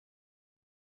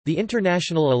The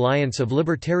International Alliance of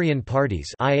Libertarian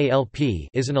Parties (IALP)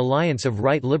 is an alliance of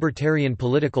right libertarian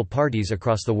political parties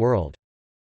across the world.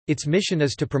 Its mission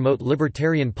is to promote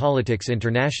libertarian politics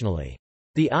internationally.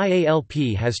 The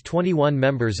IALP has 21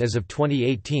 members as of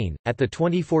 2018. At the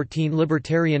 2014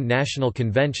 Libertarian National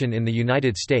Convention in the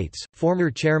United States, former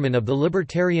chairman of the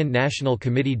Libertarian National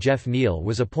Committee Jeff Neal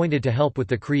was appointed to help with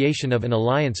the creation of an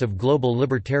alliance of global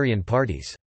libertarian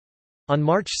parties. On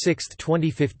March 6,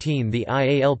 2015, the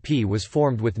IALP was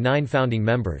formed with 9 founding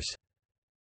members.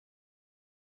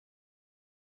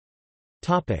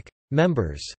 Topic: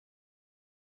 Members.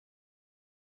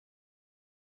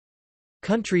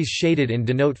 Countries shaded in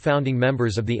denote founding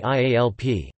members of the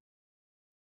IALP.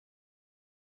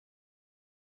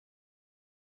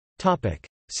 Topic: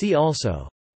 See also.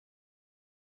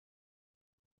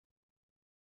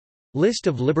 List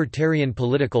of libertarian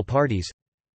political parties.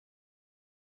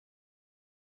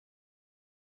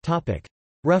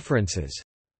 References